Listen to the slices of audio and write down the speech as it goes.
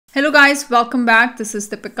Hello guys, welcome back. This is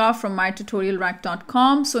Deepika from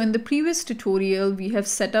MyTutorialRack.com. So in the previous tutorial, we have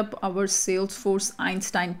set up our Salesforce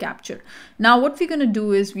Einstein Capture. Now what we're going to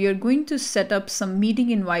do is we are going to set up some meeting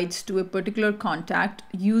invites to a particular contact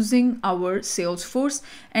using our Salesforce,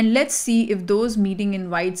 and let's see if those meeting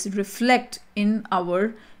invites reflect in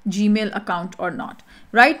our Gmail account or not.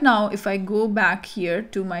 Right now, if I go back here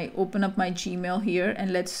to open up my Gmail here,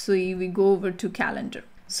 and let's see, we go over to calendar.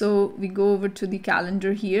 So we go over to the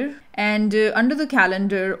calendar here, and under the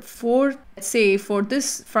calendar for, let's say, for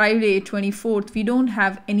this Friday 24th, we don't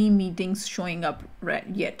have any meetings showing up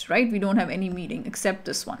yet, right? We don't have any meeting except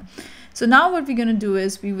this one. So now what we're going to do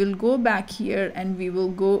is we will go back here and we will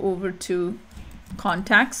go over to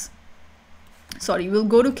contacts. Sorry, we'll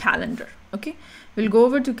go to calendar. Okay, we'll go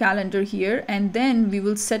over to calendar here, and then we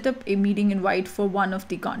will set up a meeting invite for one of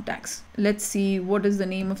the contacts. Let's see what is the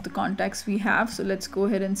name of the contacts we have. So let's go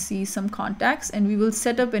ahead and see some contacts, and we will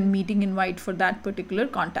set up a meeting invite for that particular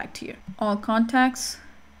contact here. All contacts,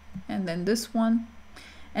 and then this one,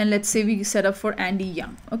 and let's say we set up for Andy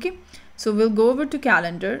Young. Okay, so we'll go over to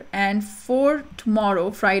calendar, and for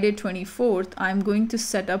tomorrow, Friday 24th, I'm going to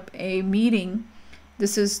set up a meeting.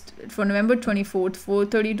 This is for November 24th,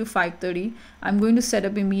 4:30 to 5:30. I'm going to set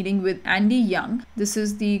up a meeting with Andy Young. This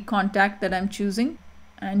is the contact that I'm choosing,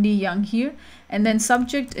 Andy Young here. And then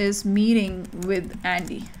subject is meeting with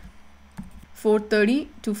Andy, 4:30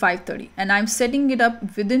 to 5:30. And I'm setting it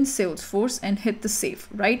up within Salesforce and hit the save.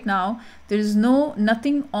 Right now, there is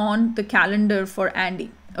nothing on the calendar for Andy.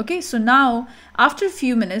 Okay, so now after a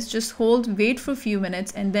few minutes, just wait for a few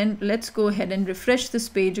minutes, and then let's go ahead and refresh this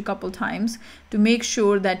page a couple times to make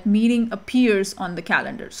sure that meeting appears on the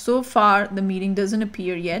calendar. So far, the meeting doesn't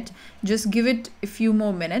appear yet. Just give it a few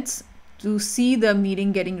more minutes to see the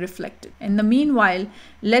meeting getting reflected. In the meanwhile,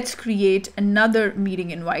 let's create another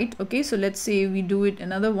meeting invite. Okay, so let's say we do it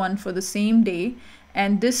another one for the same day.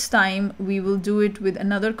 And this time we will do it with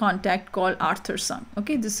another contact called Arthur Sung.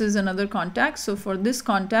 Okay, this is another contact. So for this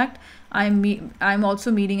contact, I'm also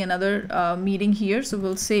meeting another meeting here. So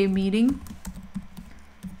we'll say meeting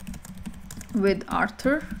with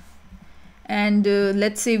Arthur. And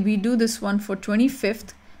let's say we do this one for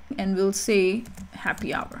 25th, and we'll say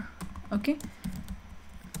happy hour. Okay.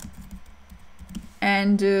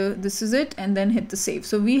 And this is it, and then hit the save.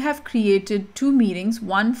 So we have created two meetings,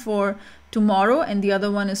 one for tomorrow and the other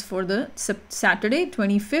one is for the Saturday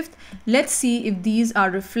 25th. Let's see if these are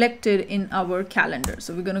reflected in our calendar.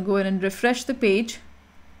 So we're going to go ahead and refresh the page.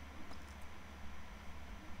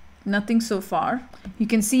 Nothing so far. You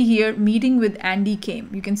can see here meeting with Andy came.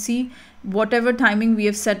 You can see whatever timing we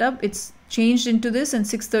have set up, it's changed into this, and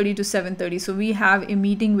 6:30 to 7:30. So we have a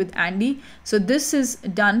meeting with Andy. So this is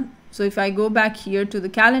done. So if I go back here to the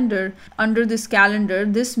calendar, under this calendar,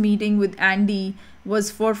 this meeting with Andy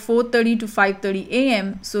was for 4:30 to 5:30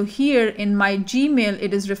 a.m. So here in my Gmail,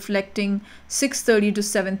 it is reflecting 6:30 to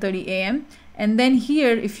 7:30 a.m. And then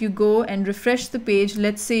here, if you go and refresh the page,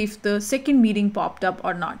 let's say if the second meeting popped up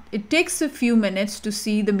or not. It takes a few minutes to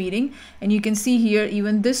see the meeting, and you can see here,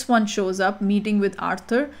 even this one shows up, meeting with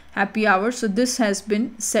Arthur, happy hour. So this has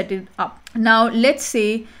been set it up. Now let's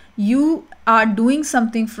say you are doing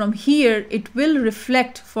something from here, it will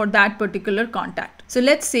reflect for that particular contact. So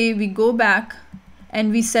let's say we go back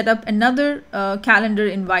and we set up another calendar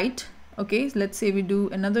invite. Okay, so let's say we do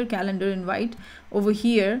another calendar invite over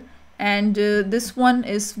here, and this one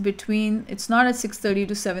is between, it's not at 6:30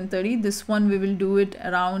 to 7:30. This one we will do it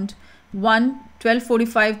around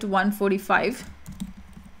 12:45 to 1:45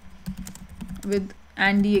 with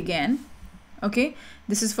Andy again. Okay,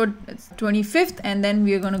 this is for 25th, and then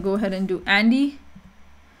we are going to go ahead and do Andy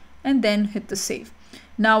and then hit the save.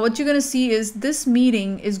 Now what you're going to see is this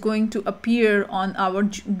meeting is going to appear on our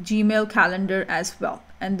Gmail calendar as well.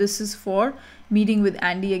 And this is for meeting with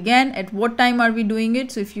Andy again. At what time are we doing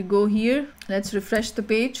it? So if you go here, let's refresh the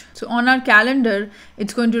page. So on our calendar,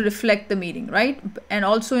 it's going to reflect the meeting, right? And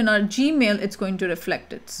also in our Gmail, it's going to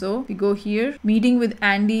reflect it. So we go here, meeting with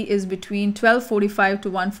Andy is between 12:45 to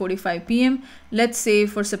 1:45 p.m. Let's say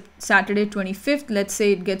for Saturday 25th, let's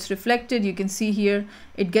say it gets reflected. You can see here,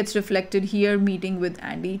 it gets reflected here, meeting with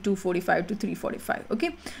Andy 2:45 to 3:45.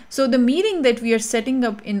 Okay, so the meeting that we are setting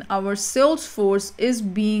up in our Salesforce is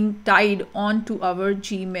being tied on to our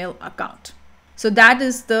Gmail account. So that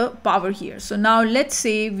is the power here. So now let's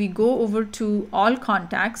say we go over to all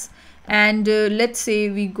contacts, and let's say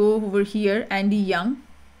we go over here, Andy Young.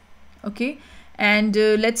 Okay, and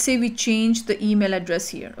let's say we change the email address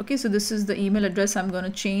here. Okay, so this is the email address I'm going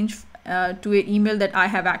to change to an email that I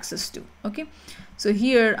have access to. Okay, so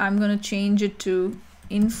here I'm going to change it to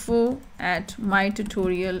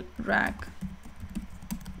info@mytutorialrack.com.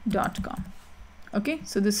 mytutorialrack.com. Okay,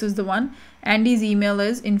 so this is the one. Andy's email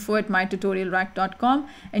is info@mytutorialrack.com,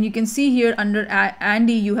 and you can see here under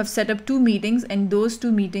Andy you have set up 2 meetings, and those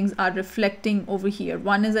 2 meetings are reflecting over here.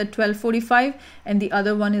 One is at 12:45 and the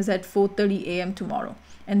other one is at 4:30 a.m. tomorrow,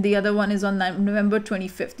 and the other one is on November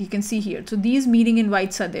 25th. You can see here. So these meeting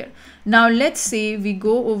invites are there. Now let's say we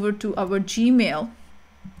go over to our Gmail.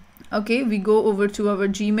 Okay, we go over to our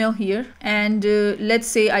Gmail here, and let's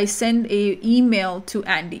say I send a email to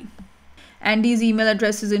Andy. Andy's email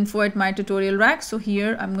address is info@mytutorialrack. So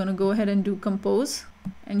here I'm going to go ahead and do compose,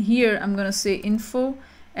 and here I'm going to say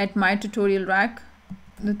info@mytutorialrack.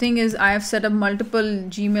 The thing is I have set up multiple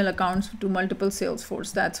Gmail accounts to multiple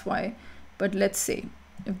Salesforce, that's why, but let's see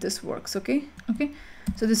if this works. Okay,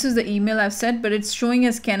 so this is the email I've set, but it's showing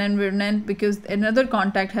as Kenan Virnan because another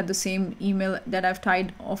contact had the same email that I've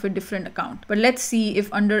tied off a different account. But let's see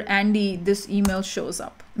if under Andy this email shows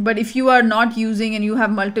up. But if you are not using and you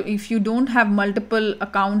have if you don't have multiple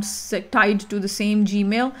accounts tied to the same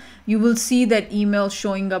Gmail, you will see that email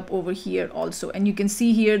showing up over here also. And you can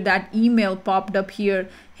see here that email popped up here.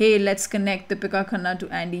 Hey, let's connect Deepika Khanna to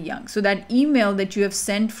Andy Young. So that email that you have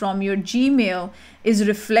sent from your Gmail is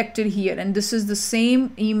reflected here. And this is the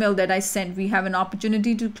same email that I sent. We have an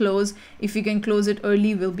opportunity to close. If you can close it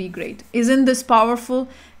early, will be great. Isn't this powerful?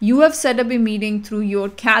 You have set up a meeting through your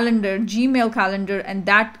calendar, Gmail calendar, and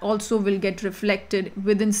that also will get reflected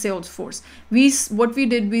within Salesforce. What we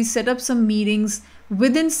did, we set up some meetings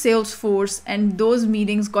within Salesforce, and those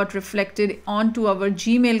meetings got reflected onto our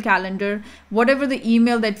Gmail calendar. Whatever the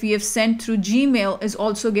email that we have sent through Gmail is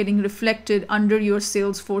also getting reflected under your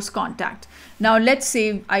Salesforce contact. Now let's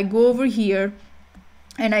say I go over here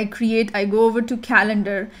and I go over to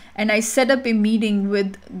calendar and I set up a meeting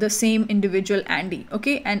with the same individual, Andy.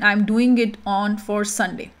 Okay, and I'm doing it for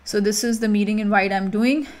Sunday. So this is the meeting invite I'm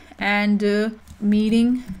doing, and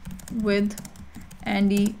meeting with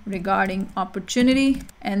Andy regarding opportunity,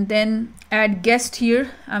 and then add guest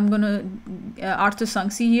here. I'm gonna Arthur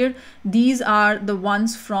Sung. See here, these are the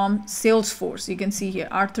ones from Salesforce. You can see here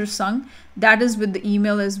Arthur Sung. That is with the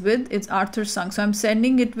email it's Arthur Sung. So I'm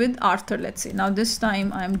sending it with Arthur, let's say. Now this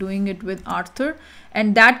time I'm doing it with Arthur,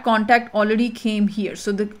 and that contact already came here.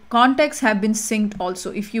 So the contacts have been synced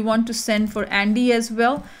also. If you want to send for Andy as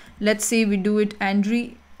well, let's say we do it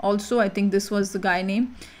Andre also. I think this was the guy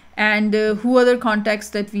name. And who other contacts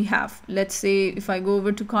that we have. Let's say if I go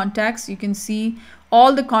over to contacts, you can see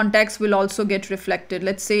all the contacts will also get reflected.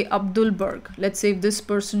 Let's say Abdul Berg. Let's say if this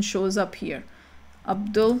person shows up here,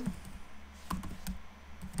 Abdul,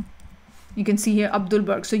 you can see here Abdul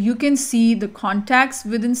Berg. So you can see the contacts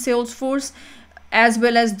within Salesforce as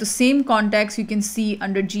well as the same contacts you can see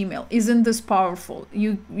under Gmail. Isn't this powerful?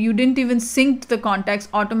 You didn't even sync the contacts.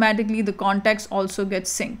 Automatically the contacts also get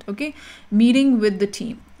synced. Okay, meeting with the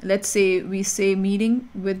team. Let's say we say meeting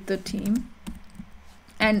with the team,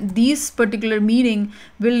 and this particular meeting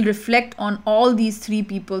will reflect on all these 3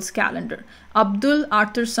 people's calendar: Abdul,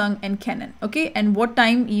 Arthur Sung, and Kenan. Okay, and what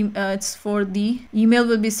time it's for the email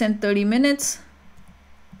will be sent 30 minutes.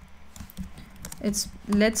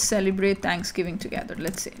 Let's celebrate Thanksgiving together.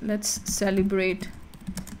 Let's say let's celebrate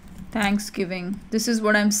Thanksgiving. This is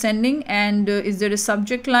what I'm sending. And is there a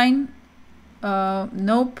subject line?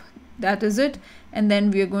 Nope, that is it. And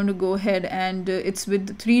then we are going to go ahead and it's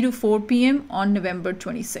with 3 to 4 p.m. on November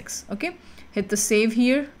 26th. Okay, hit the save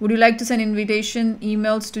here. Would you like to send invitation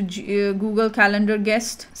emails to Google Calendar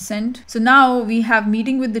guest? Send. So now we have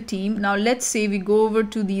meeting with the team. Now let's say we go over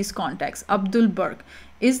to these contacts. Abdul Berg.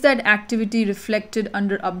 Is that activity reflected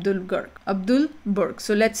under Abdul Berg?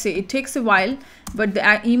 So let's say it takes a while, but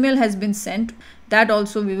the email has been sent. That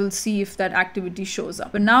also we will see if that activity shows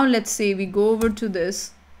up. But now let's say we go over to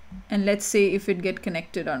this, and let's say if it get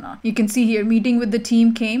connected or not. You can see here meeting with the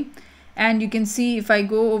team came, and you can see if I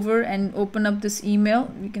go over and open up this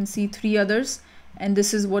email, we can see 3 others, and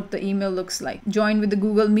this is what the email looks like. Join with the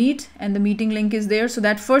Google Meet, and the meeting link is there. So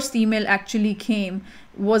that first email actually came,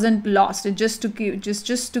 wasn't lost. It just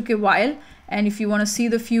took a while. And if you want to see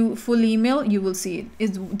the full email, you will see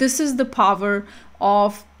it. This is the power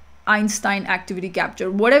of Einstein Activity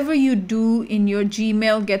Capture. Whatever you do in your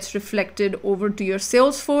Gmail gets reflected over to your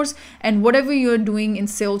Salesforce, and whatever you're doing in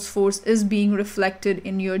Salesforce is being reflected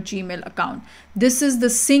in your Gmail account. This is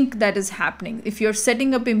the sync that is happening. If you're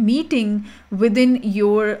setting up a meeting within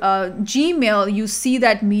your Gmail, you see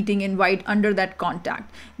that meeting invite under that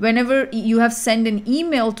contact. Whenever you have sent an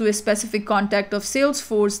email to a specific contact of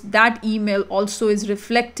Salesforce, that email also is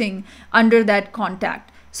reflecting under that contact.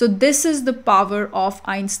 So this is the power of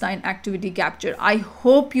Einstein Activity Capture. I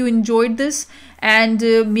hope you enjoyed this, and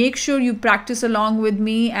make sure you practice along with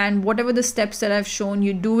me, and whatever the steps that I've shown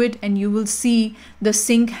you, do it, and you will see the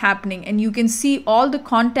sync happening, and you can see all the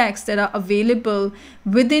contacts that are available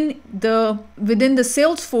within the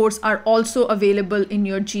Salesforce are also available in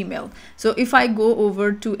your Gmail. So if I go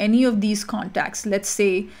over to any of these contacts, let's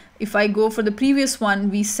say if I go for the previous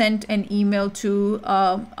one, we sent an email to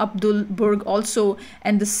Abdul Berg also,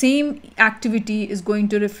 and the same activity is going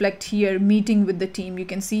to reflect here, meeting with the team. You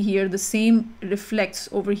can see here the same reflects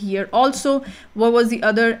over here also. What was the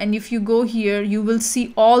other? And if you go here, you will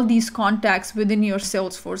see all these contacts within your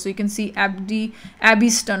Salesforce. So you can see Abby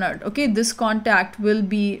Stannard. Okay, this contact will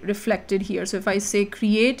be reflected here. So if I say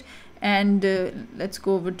create, and let's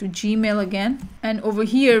go over to Gmail again, and over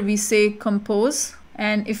here we say compose.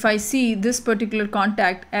 And if I see this particular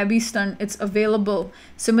contact, Abby Stun, it's available.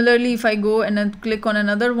 Similarly, if I go and then click on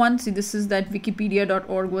another one, see this is that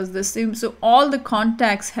wikipedia.org was the same. So all the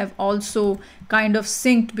contacts have also kind of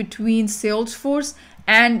synced between Salesforce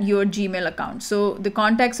and your Gmail account. So the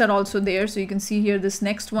contacts are also there. So you can see here, this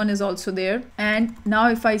next one is also there. And now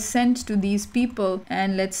if I send to these people,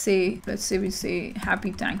 and let's say we say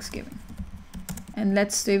happy Thanksgiving. And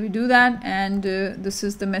let's say we do that, and this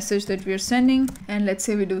is the message that we are sending, and let's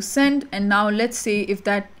say we do send, and now let's say if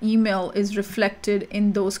that email is reflected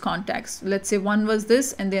in those contacts. Let's say one was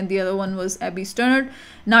this, and then the other one was Abby Sternard.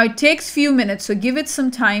 Now it takes few minutes, so give it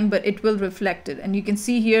some time, but it will reflect it. And you can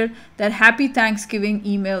see here that happy Thanksgiving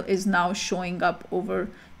email is now showing up over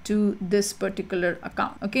to this particular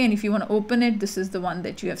account. Okay, and if you want to open it, this is the one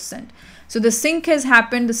that you have sent. So the sync has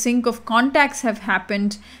happened, the sync of contacts have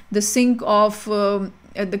happened, the sync of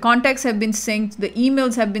the contacts have been synced, the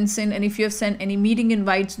emails have been sent, and if you have sent any meeting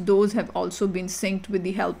invites, those have also been synced with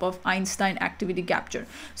the help of Einstein Activity Capture.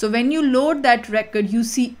 So when you load that record, you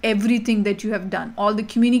see everything that you have done, all the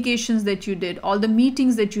communications that you did, all the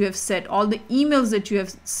meetings that you have set, all the emails that you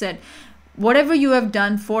have set. Whatever you have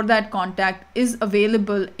done for that contact is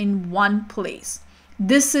available in one place.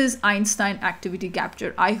 This is Einstein Activity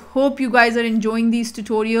Capture. I hope you guys are enjoying these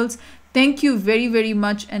tutorials. Thank you very, very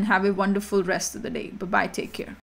much, and have a wonderful rest of the day. Bye-bye. Take care.